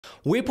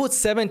We put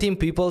 17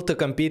 people to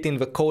compete in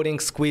the coding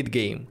Squid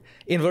Game.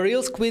 In the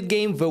real Squid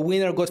Game, the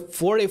winner got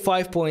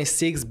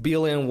 45.6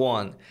 billion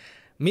won.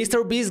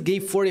 Mr. Beast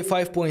gave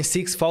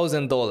 $45.6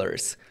 thousand.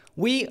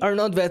 We are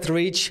not that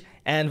rich,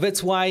 and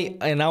that's why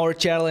in our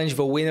challenge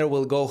the winner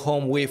will go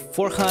home with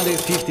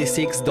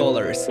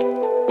 $456.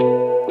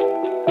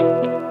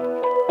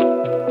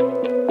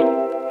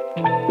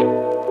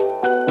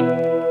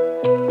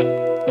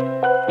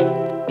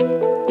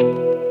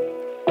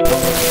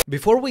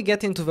 Before we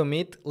get into the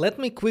meat, let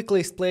me quickly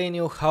explain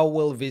you how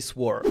will this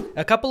work.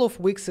 A couple of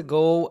weeks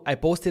ago, I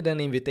posted an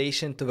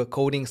invitation to the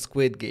coding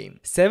Squid Game.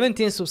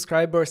 17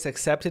 subscribers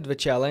accepted the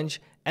challenge,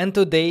 and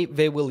today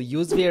they will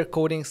use their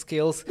coding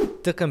skills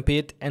to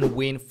compete and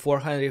win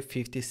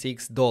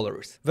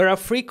 $456. There are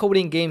 3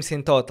 coding games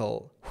in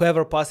total.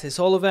 Whoever passes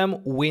all of them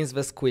wins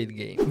the Squid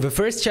Game. The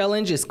first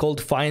challenge is called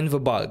Find the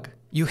Bug.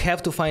 You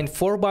have to find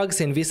 4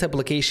 bugs in this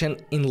application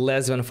in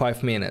less than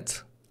 5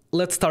 minutes.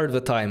 Let's start the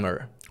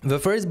timer. The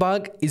first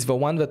bug is the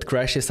one that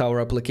crashes our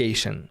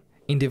application.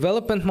 In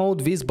development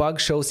mode, this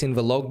bug shows in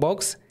the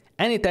logbox,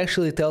 and it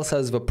actually tells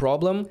us the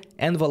problem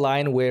and the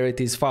line where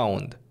it is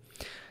found.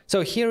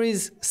 So here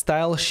is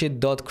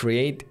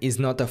stylesheet.create is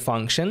not a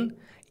function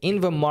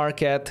in the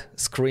market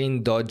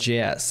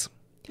screen.js.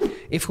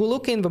 If we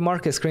look in the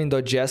market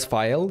screen.js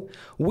file,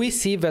 we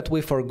see that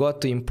we forgot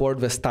to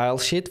import the style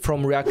sheet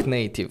from React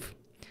Native.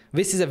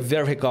 This is a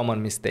very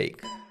common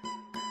mistake.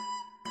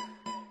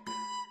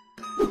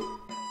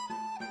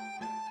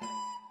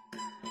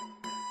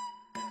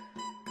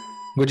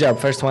 Good job,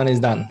 first one is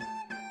done.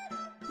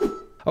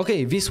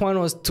 Okay, this one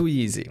was too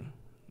easy.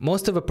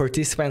 Most of the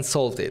participants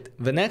solved it.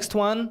 The next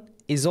one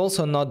is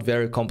also not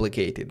very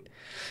complicated.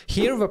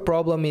 Here the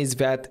problem is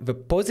that the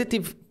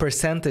positive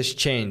percentage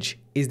change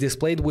is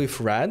displayed with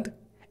red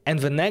and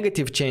the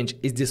negative change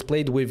is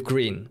displayed with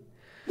green.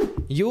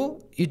 You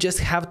just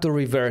have to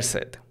reverse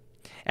it.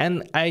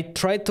 And I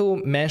tried to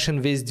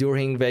mention this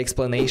during the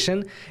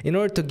explanation in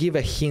order to give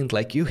a hint,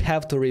 like you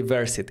have to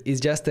reverse it. It's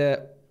just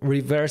a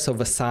reverse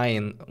of a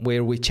sign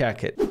where we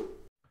check it.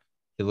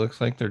 It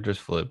looks like they're just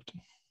flipped.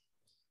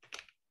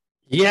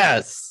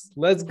 Yes,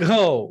 let's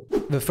go.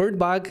 The third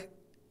bug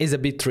is a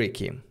bit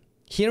tricky.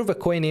 Here the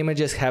coin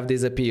images have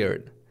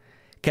disappeared.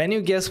 Can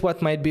you guess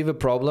what might be the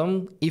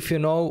problem? If you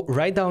know,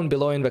 write down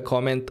below in the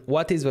comment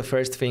what is the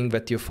first thing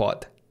that you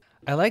thought.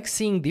 I like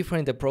seeing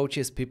different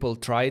approaches people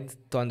tried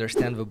to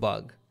understand the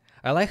bug.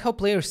 I like how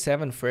player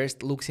Savin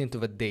first looks into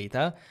the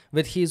data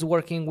that he is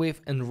working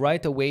with and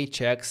right away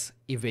checks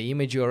if the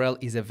image URL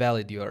is a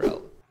valid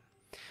URL.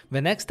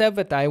 The next step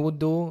that I would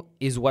do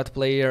is what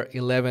player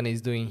 11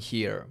 is doing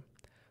here.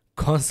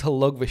 Console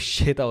log the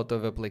shit out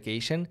of the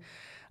application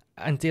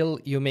until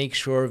you make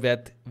sure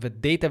that the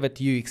data that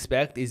you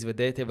expect is the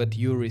data that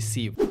you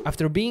receive.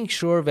 After being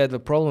sure that the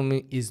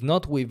problem is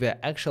not with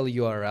the actual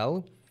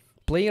URL,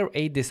 player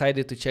 8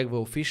 decided to check the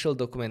official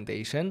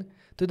documentation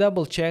to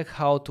double check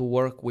how to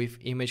work with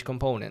image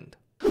component.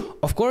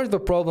 Of course, the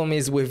problem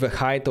is with the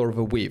height or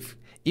the width.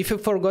 If you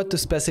forgot to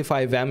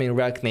specify them in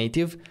React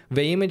Native,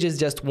 the images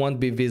just won't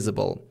be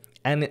visible.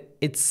 And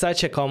it's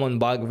such a common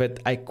bug that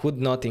I could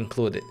not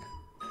include it.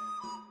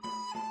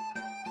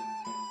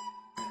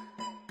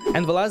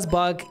 And the last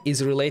bug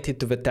is related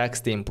to the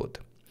text input.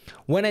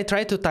 When I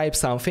try to type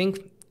something,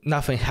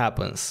 nothing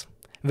happens.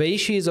 The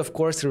issue is of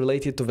course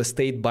related to the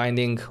state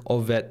binding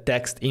of the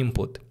text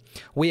input.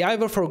 We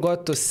either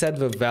forgot to set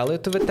the value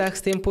to the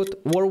text input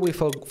or we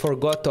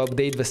forgot to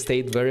update the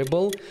state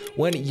variable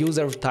when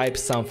user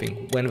types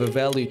something, when the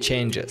value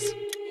changes.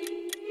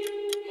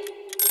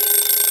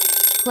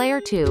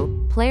 Player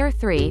 2, Player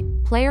 3,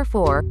 Player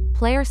 4,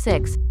 Player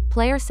 6,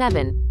 Player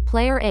 7,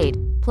 Player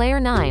 8, Player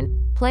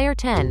 9, Player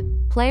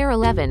 10, Player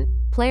 11,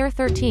 Player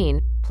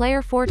 13,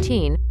 Player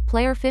 14,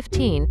 Player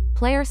 15,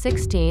 Player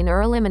 16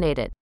 are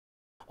eliminated.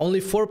 Only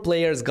 4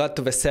 players got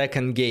to the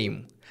second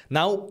game.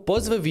 Now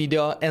pause the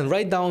video and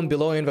write down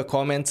below in the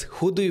comments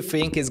who do you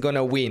think is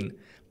gonna win.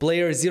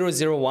 Player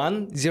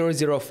 001,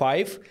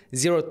 005,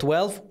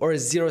 012 or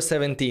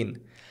 017.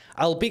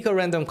 I'll pick a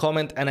random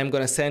comment and I'm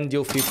gonna send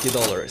you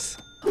 $50.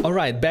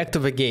 Alright, back to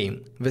the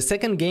game. The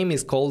second game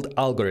is called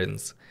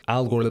Algorithms.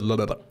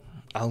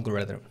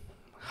 Algorithm.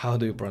 How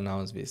do you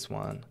pronounce this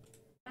one?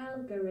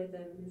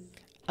 Algorithms.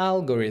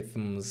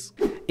 Algorithms.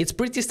 It's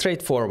pretty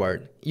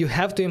straightforward. You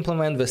have to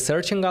implement the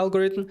searching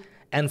algorithm,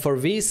 and for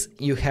this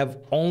you have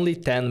only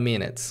 10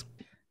 minutes.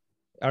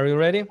 Are you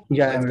ready?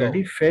 Yeah, Let's I'm go.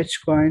 ready. Fetch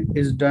coin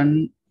is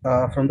done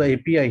from the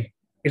API.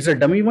 It's a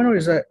dummy one or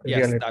is a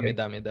Yes, real dummy,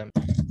 API? dummy.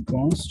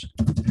 Const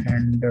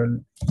handle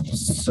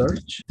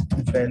search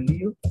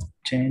value,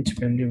 change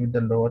value with the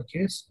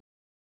lowercase,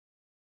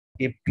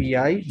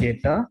 API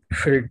data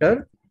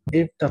filter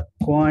if the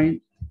coin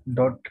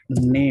dot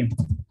name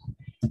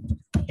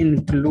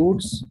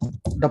includes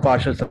the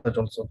partial search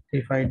also.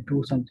 If I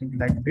do something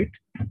like bit,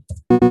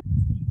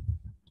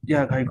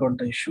 yeah, I got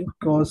the issue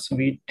because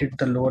we did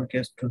the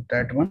lowercase to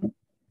that one,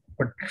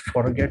 but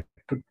forget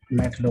to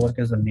make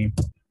lowercase the name.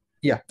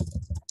 Yeah,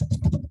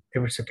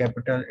 if it's a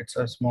capital, it's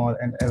a small,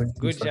 and everything.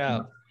 Good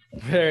job.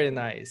 Very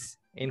nice.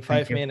 in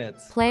 5 you.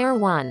 minutes. Player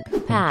 1,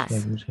 pass.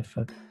 Use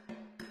effect.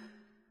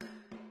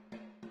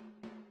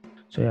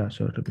 So yeah,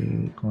 so it'll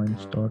be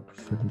coins dot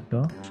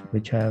filter,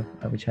 which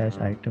has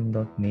item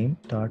dot name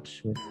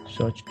starts with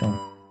search term.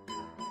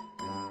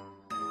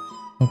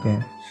 Okay,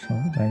 so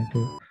I'm going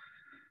to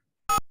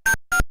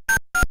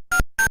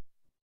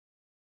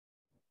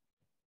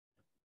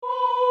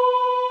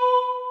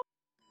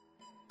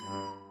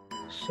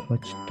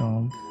search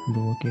term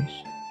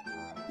lowercase.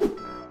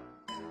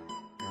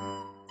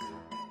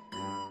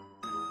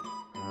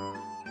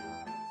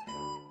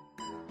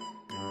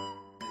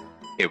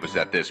 It was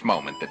at this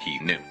moment that he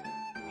knew.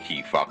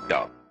 He fucked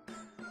up.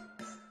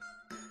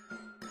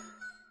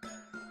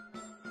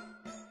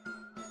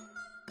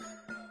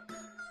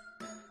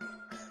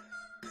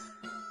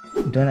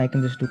 Then I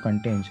can just do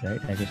contains,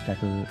 right? I guess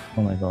that will.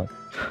 Oh my god,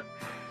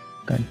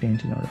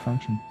 contains is not a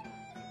function.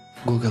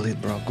 Google it,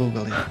 bro.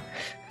 Google it.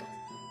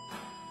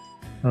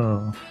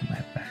 Oh my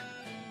bad.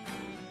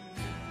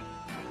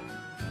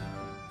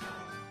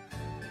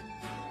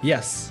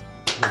 Yes.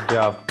 Good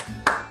job.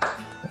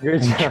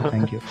 Good Thank you. job.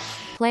 Thank you.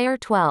 Player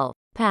 12,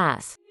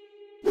 pass.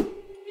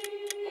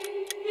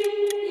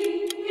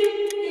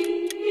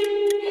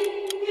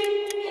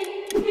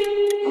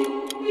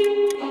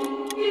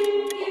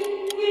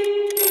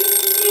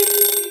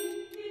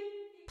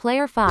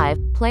 Player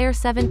 5, Player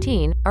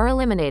 17 are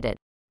eliminated.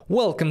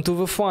 Welcome to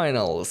the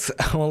finals!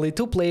 Only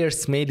 2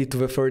 players made it to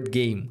the third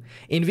game.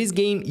 In this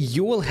game,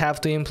 you will have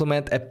to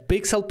implement a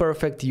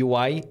pixel-perfect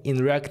UI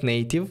in React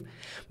Native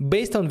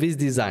based on this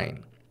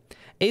design.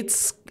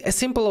 It's a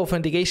simple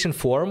authentication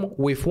form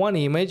with 1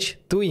 image,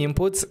 2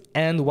 inputs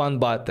and 1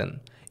 button.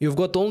 You've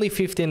got only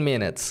 15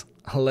 minutes.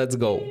 Let's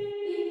go!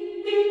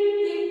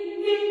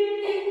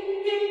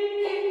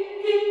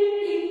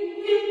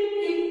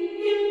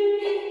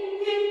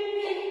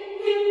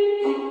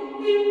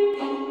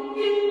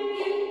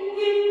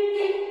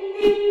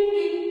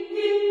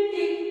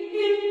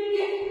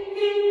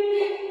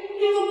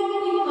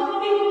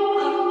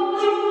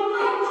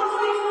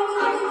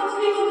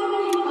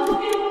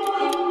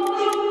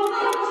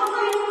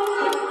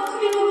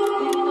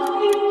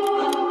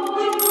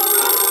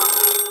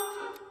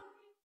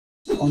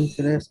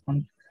 Confidence.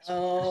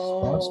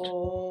 Oh,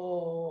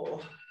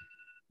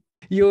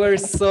 you were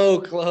so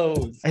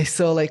close. I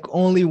saw like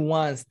only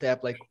one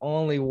step, like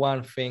only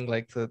one thing,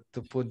 like to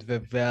put the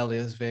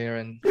values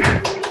there,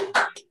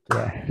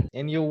 Yeah.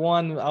 and you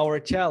won our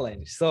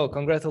challenge. So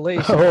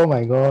congratulations. Oh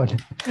my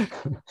god.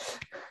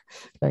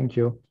 Thank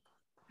you.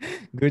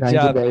 Good Thank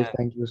job, you guys. man.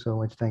 Thank you so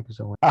much. Thank you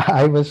so much.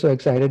 I was so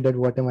excited that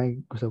what am I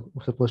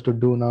supposed to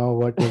do now?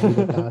 What will be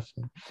the task?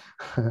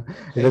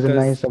 It was a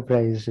Because nice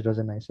surprise. It was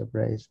a nice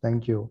surprise.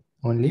 Thank you.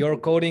 Only. you're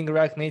coding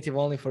React Native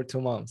only for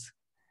 2 months.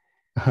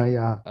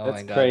 Yeah. Oh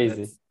That's my God,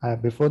 crazy.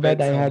 Before that,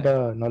 That's I so had nice.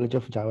 a knowledge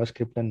of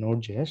JavaScript and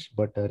notJust,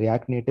 but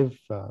React Native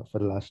for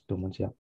the last 2 months. Yeah.